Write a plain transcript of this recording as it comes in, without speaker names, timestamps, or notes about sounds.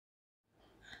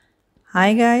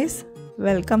Hi guys,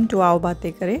 welcome to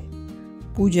Aaobateinkarein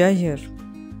Pooja here.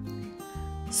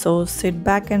 So sit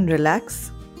back and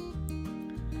relax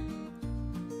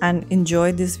and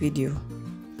enjoy this video.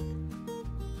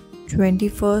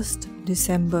 21st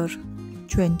December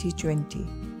 2020.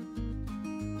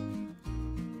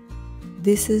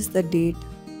 This is the date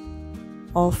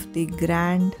of the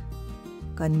grand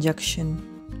conjunction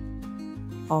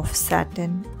of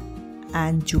Saturn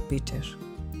and Jupiter.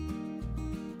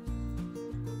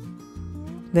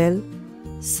 Well,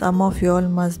 some of y'all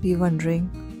must be wondering,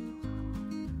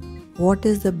 what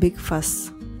is the big fuss?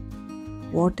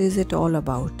 What is it all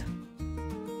about?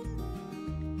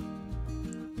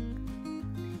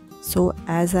 So,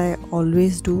 as I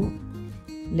always do,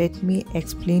 let me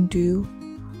explain to you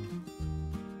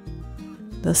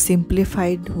the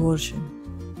simplified version.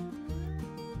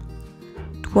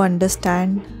 To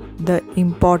understand the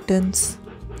importance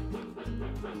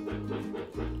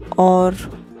or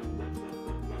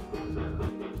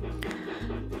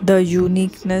the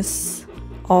uniqueness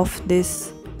of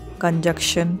this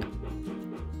conjunction,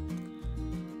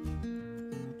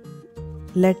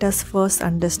 let us first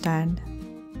understand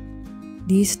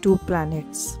these two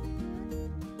planets.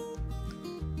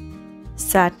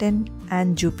 Saturn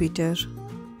and Jupiter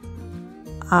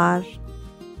are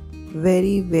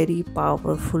very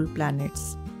powerful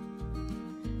planets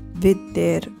with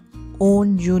their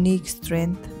own unique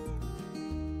strength,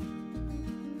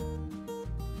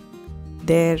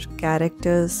 their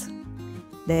characters,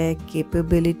 their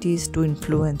capabilities to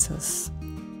influence us.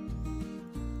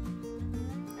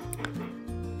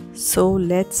 So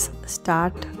let's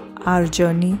start our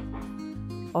journey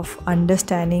of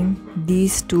understanding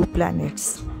these two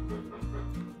planets.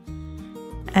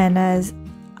 And as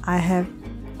I have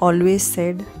always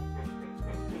said,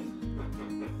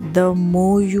 the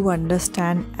more you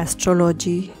understand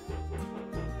astrology,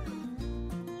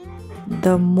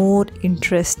 the more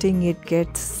interesting it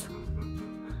gets,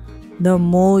 the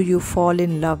more you fall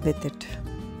in love with it.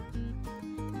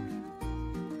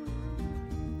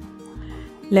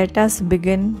 Let us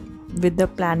begin with the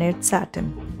planet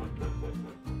Saturn.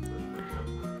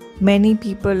 Many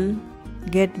people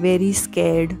get very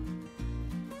scared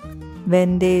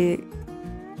when they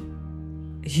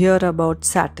hear about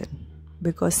Saturn,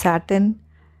 because Saturn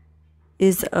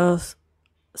is a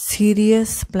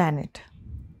serious planet.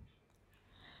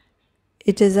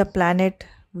 It is a planet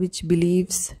which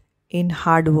believes in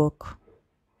hard work,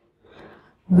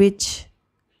 which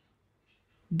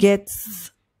gets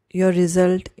your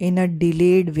result in a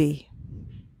delayed way.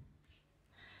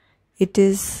 It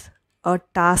is a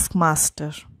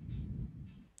taskmaster.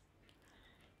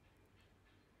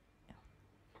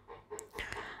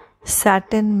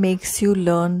 Saturn makes you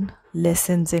learn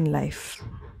lessons in life.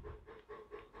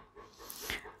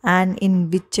 And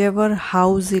in whichever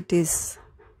house it is,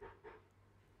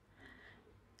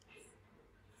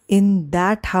 in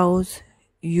that house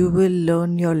you will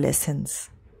learn your lessons.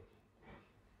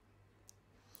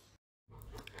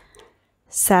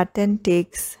 Saturn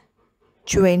takes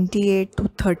 28 to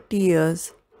 30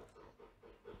 years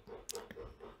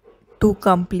to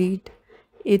complete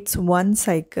its one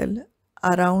cycle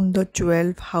around the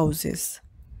 12 houses.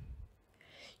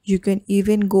 You can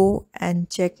even go and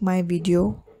check my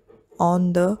video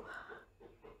on the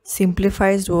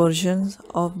simplified versions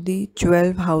of the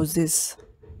 12 houses.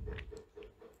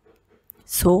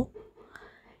 So,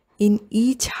 in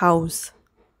each house,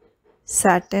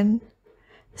 Saturn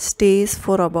stays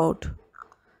for about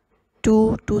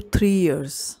 2 to 3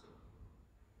 years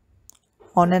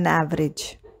on an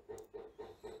average.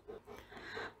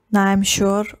 Now, I'm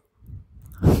sure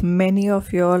many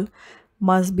of y'all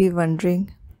must be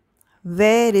wondering,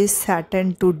 where is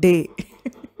Saturn today?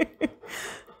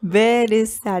 Where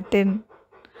is Saturn?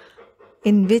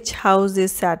 In which house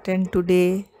is Saturn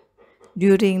today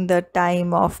during the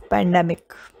time of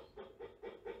pandemic?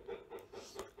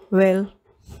 Well,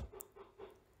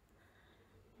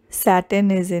 Saturn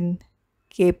is in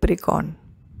Capricorn.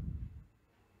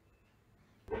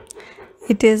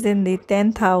 It is in the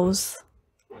 10th house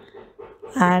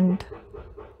and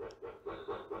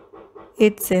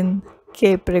it's in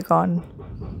Capricorn.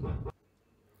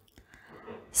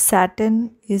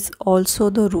 Saturn is also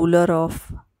the ruler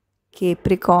of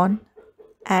Capricorn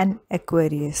and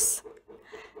Aquarius.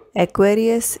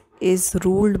 Aquarius is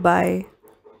ruled by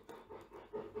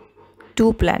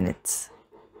two planets,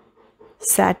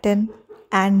 Saturn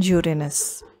and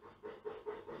Uranus.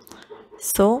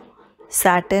 So,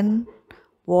 Saturn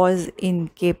was in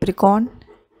Capricorn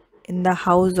in the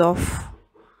house of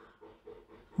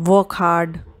work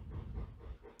hard,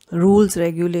 rules,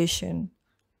 regulation,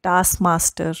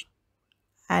 taskmaster,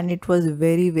 and it was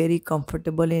very, very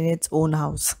comfortable in its own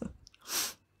house.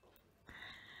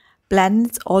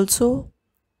 Planets also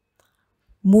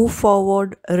move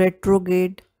forward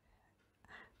retrograde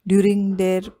during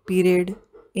their period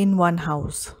in one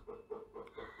house.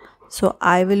 So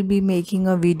I will be making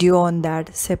a video on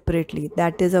that separately.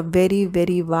 That is a very,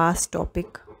 very vast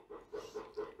topic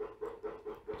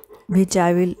which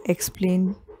I will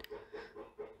explain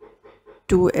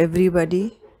to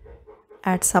everybody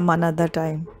at some another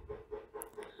time.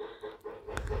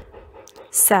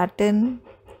 Saturn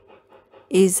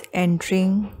is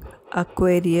entering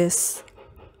Aquarius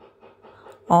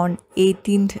on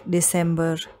 18th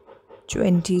December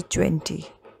 2020.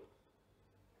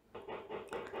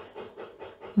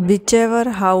 Whichever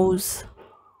house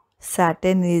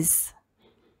Saturn is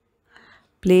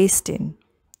placed in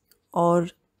or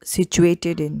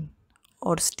situated in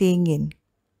or staying in,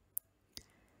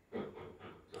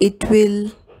 it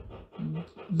will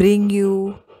bring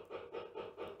you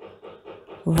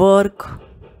work,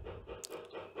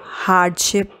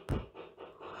 hardship,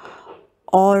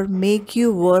 or make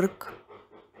you work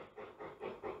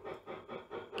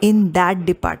in that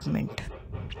department.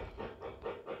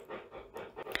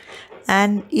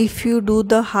 And if you do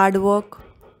the hard work,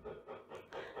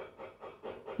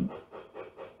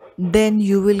 then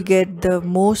you will get the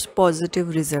most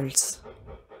positive results.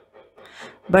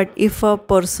 But if a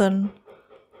person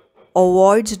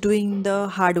avoids doing the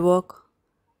hard work,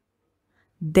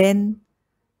 then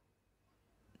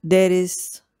there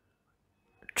is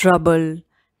trouble,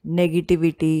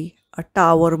 negativity, a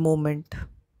tower moment.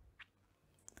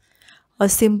 A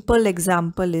simple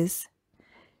example is,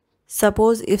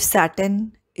 suppose if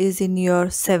Saturn is in your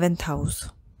 7th house.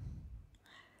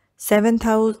 7th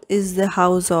house is the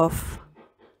house of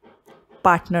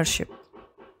partnership.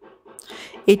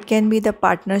 It can be the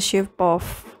partnership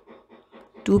of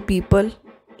two people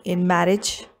in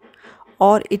marriage,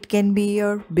 or it can be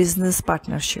your business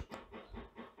partnership.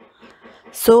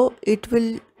 So it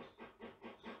will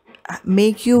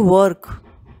make you work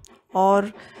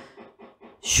or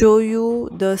show you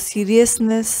the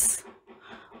seriousness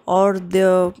or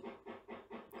the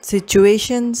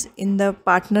situations in the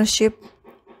partnership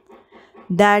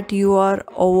that you are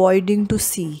avoiding to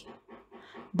see.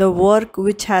 The work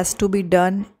which has to be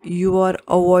done, you are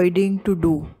avoiding to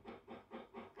do.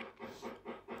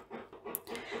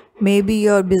 Maybe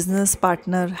your business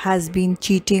partner has been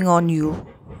cheating on you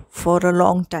for a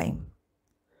long time.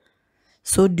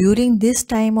 So during this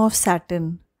time of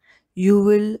Saturn, you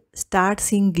will start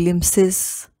seeing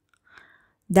glimpses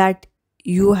that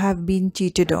you have been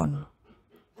cheated on.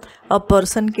 A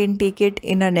person can take it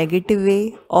in a negative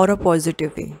way or a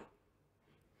positive way.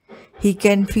 He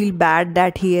can feel bad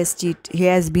that he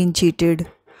has been cheated,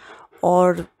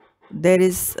 or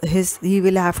he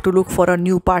will have to look for a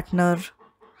new partner.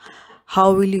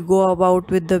 How will he go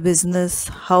about with the business?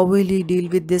 How will he deal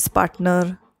with this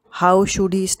partner? How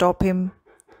should he stop him?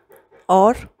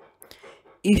 Or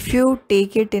if you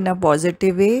take it in a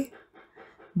positive way,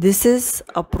 this is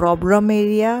a problem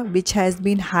area which has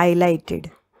been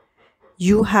highlighted.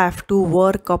 You have to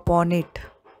work upon it.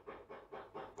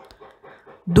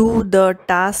 Do the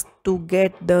task to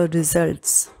get the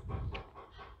results.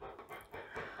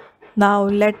 Now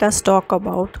let us talk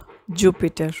about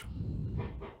Jupiter.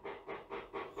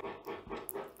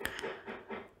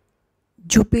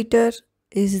 Jupiter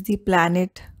is the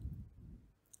planet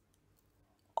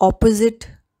opposite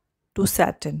to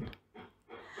Saturn.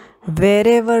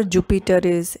 Wherever Jupiter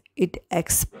is, it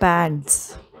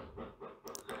expands.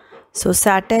 So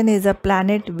Saturn is a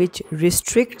planet which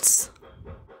restricts,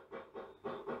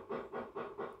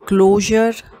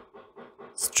 closure,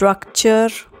 structure,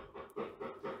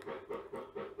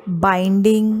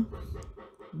 binding,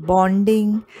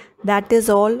 bonding, that is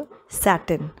all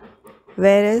Saturn.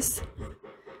 Whereas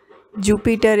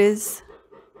Jupiter is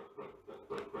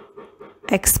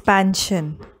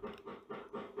expansion,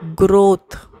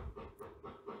 growth,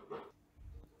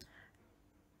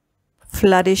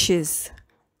 flourishes,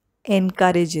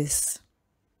 encourages.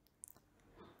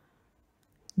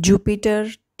 Jupiter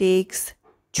takes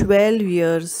 12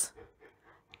 years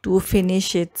to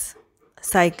finish its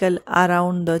cycle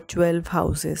around the 12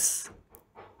 houses.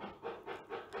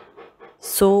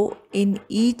 So in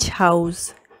each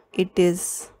house it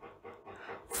is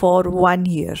for 1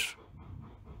 year.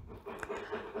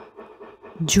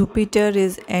 Jupiter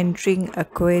is entering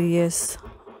Aquarius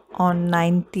on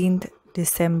 19th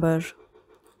December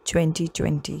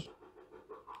 2020.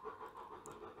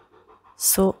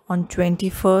 So on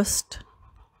 21st,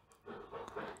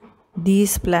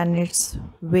 these planets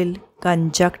will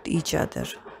conjunct each other,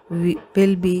 we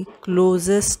will be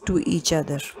closest to each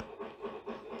other.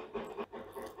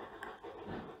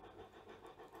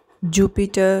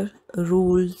 Jupiter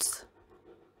rules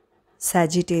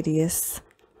Sagittarius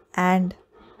and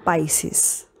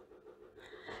Pisces.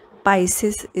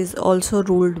 Pisces is also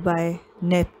ruled by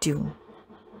Neptune.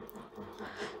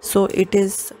 So it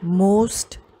is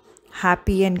most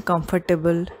happy and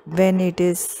comfortable when it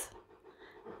is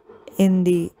in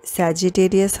the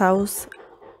Sagittarius house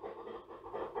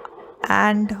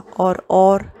and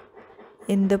or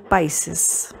in the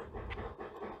Pisces.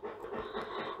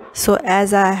 So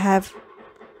as I have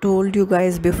told you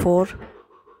guys before,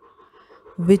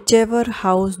 whichever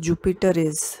house Jupiter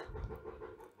is,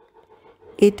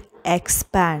 it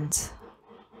expands.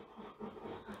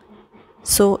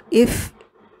 So if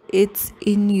it's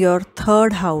in your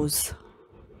third house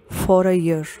for a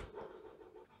year,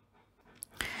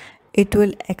 it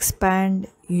will expand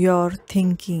your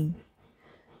thinking,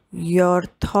 your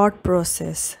thought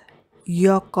process,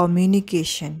 your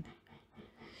communication.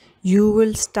 You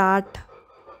will start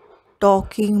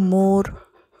talking more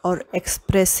or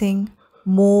expressing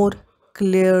more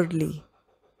clearly.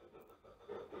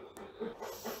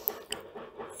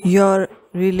 Your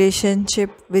relationship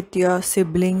with your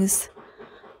siblings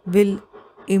will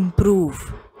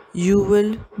improve. You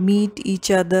will meet each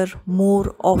other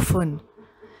more often.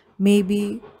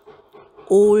 Maybe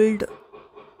old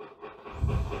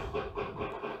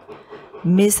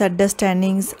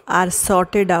misunderstandings are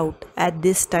sorted out at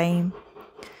this time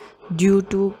due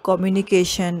to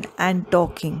communication and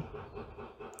talking.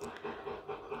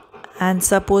 And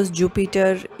suppose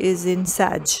Jupiter is in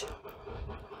Sag,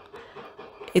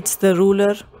 it's the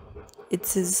ruler,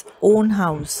 it's his own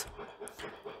house.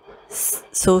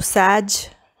 So Sag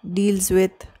deals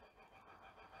with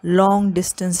long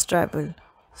distance travel.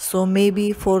 So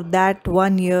maybe for that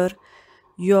 1 year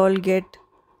you all get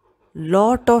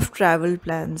lot of travel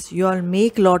plans, you all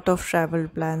make lot of travel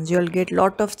plans, you all get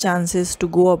lot of chances to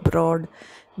go abroad.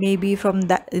 Maybe from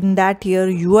that, in that year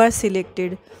you are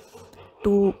selected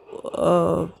to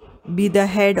be the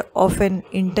head of an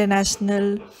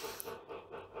international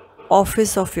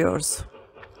office of yours.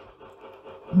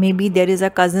 Maybe there is a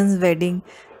cousin's wedding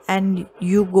and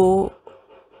you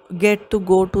get to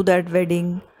go to that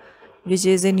wedding which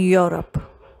is in Europe.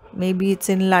 Maybe it's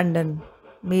in London,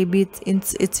 maybe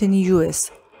it's in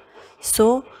US.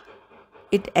 So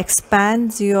it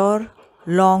expands your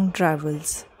long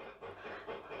travels.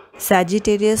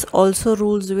 Sagittarius also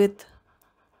rules with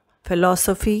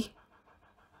philosophy,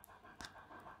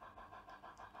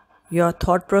 your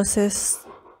thought process,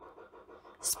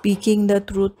 speaking the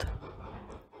truth,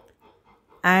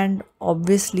 and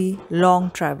obviously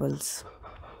long travels.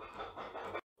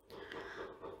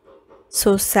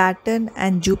 So Saturn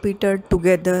and Jupiter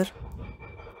together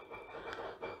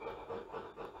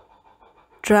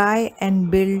try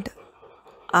and build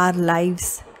our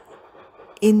lives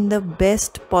in the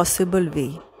best possible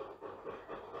way.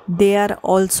 They are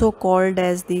also called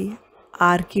as the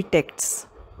architects.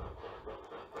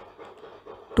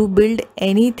 To build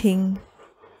anything,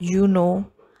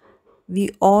 we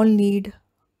all need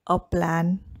a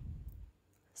plan,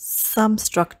 some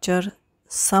structure,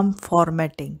 some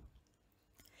formatting,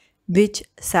 which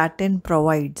Saturn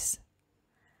provides.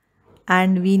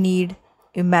 And we need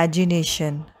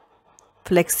imagination,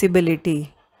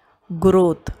 flexibility,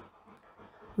 growth,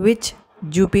 which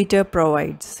Jupiter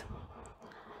provides.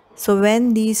 So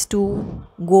when these two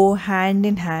go hand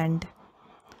in hand,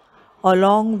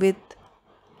 along with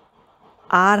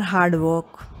our hard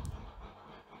work,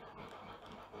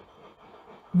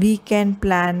 we can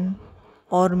plan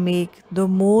or make the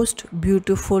most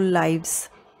beautiful lives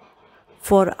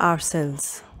for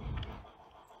ourselves.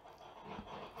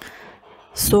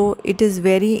 So it is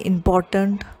very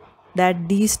important that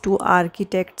these two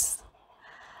architects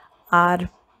are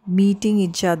meeting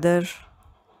each other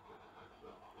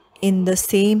in the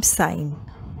same sign.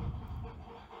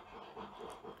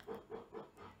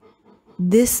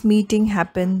 This meeting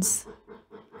happens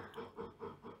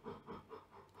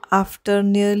after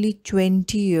nearly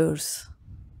 20 years,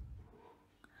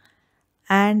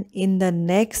 and in the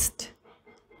next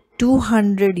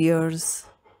 200 years,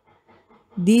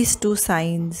 these two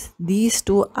signs, these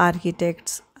two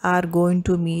architects are going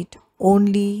to meet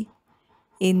only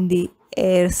in the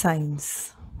air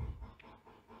signs.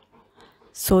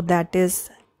 So that is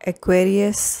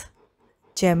Aquarius,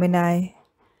 Gemini,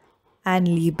 and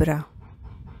Libra.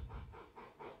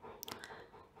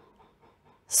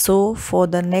 So for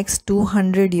the next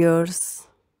 200 years,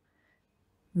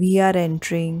 we are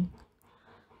entering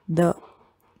the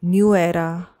new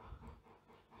era,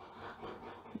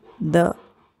 the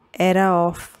era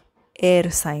of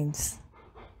air signs.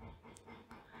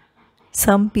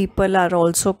 Some people are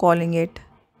also calling it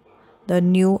the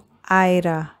new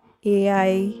era,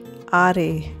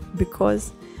 AIRA,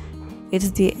 because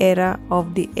it's the era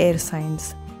of the air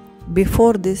signs.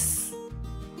 Before this,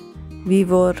 we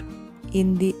were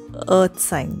in the earth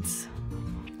signs.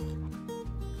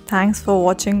 Thanks for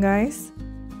watching, guys.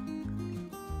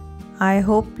 I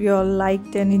hope you all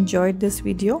liked and enjoyed this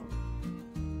video.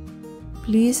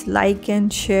 Please like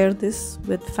and share this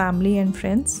with family and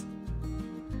friends.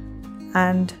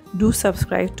 And do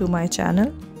subscribe to my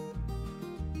channel.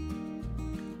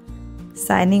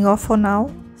 Signing off for now.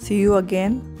 See you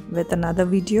again with another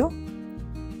video.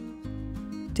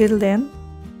 Till then,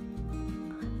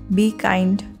 be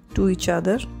kind to each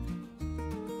other.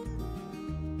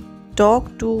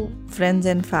 Talk to friends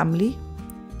and family.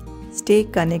 Stay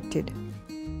connected.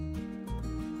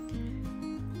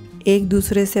 एक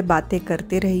दूसरे से बातें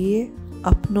करते रहिए,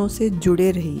 अपनों से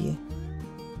जुड़े रहिए.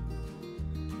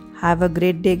 Have a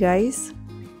great day, guys.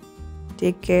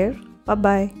 Take care.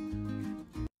 Bye-bye.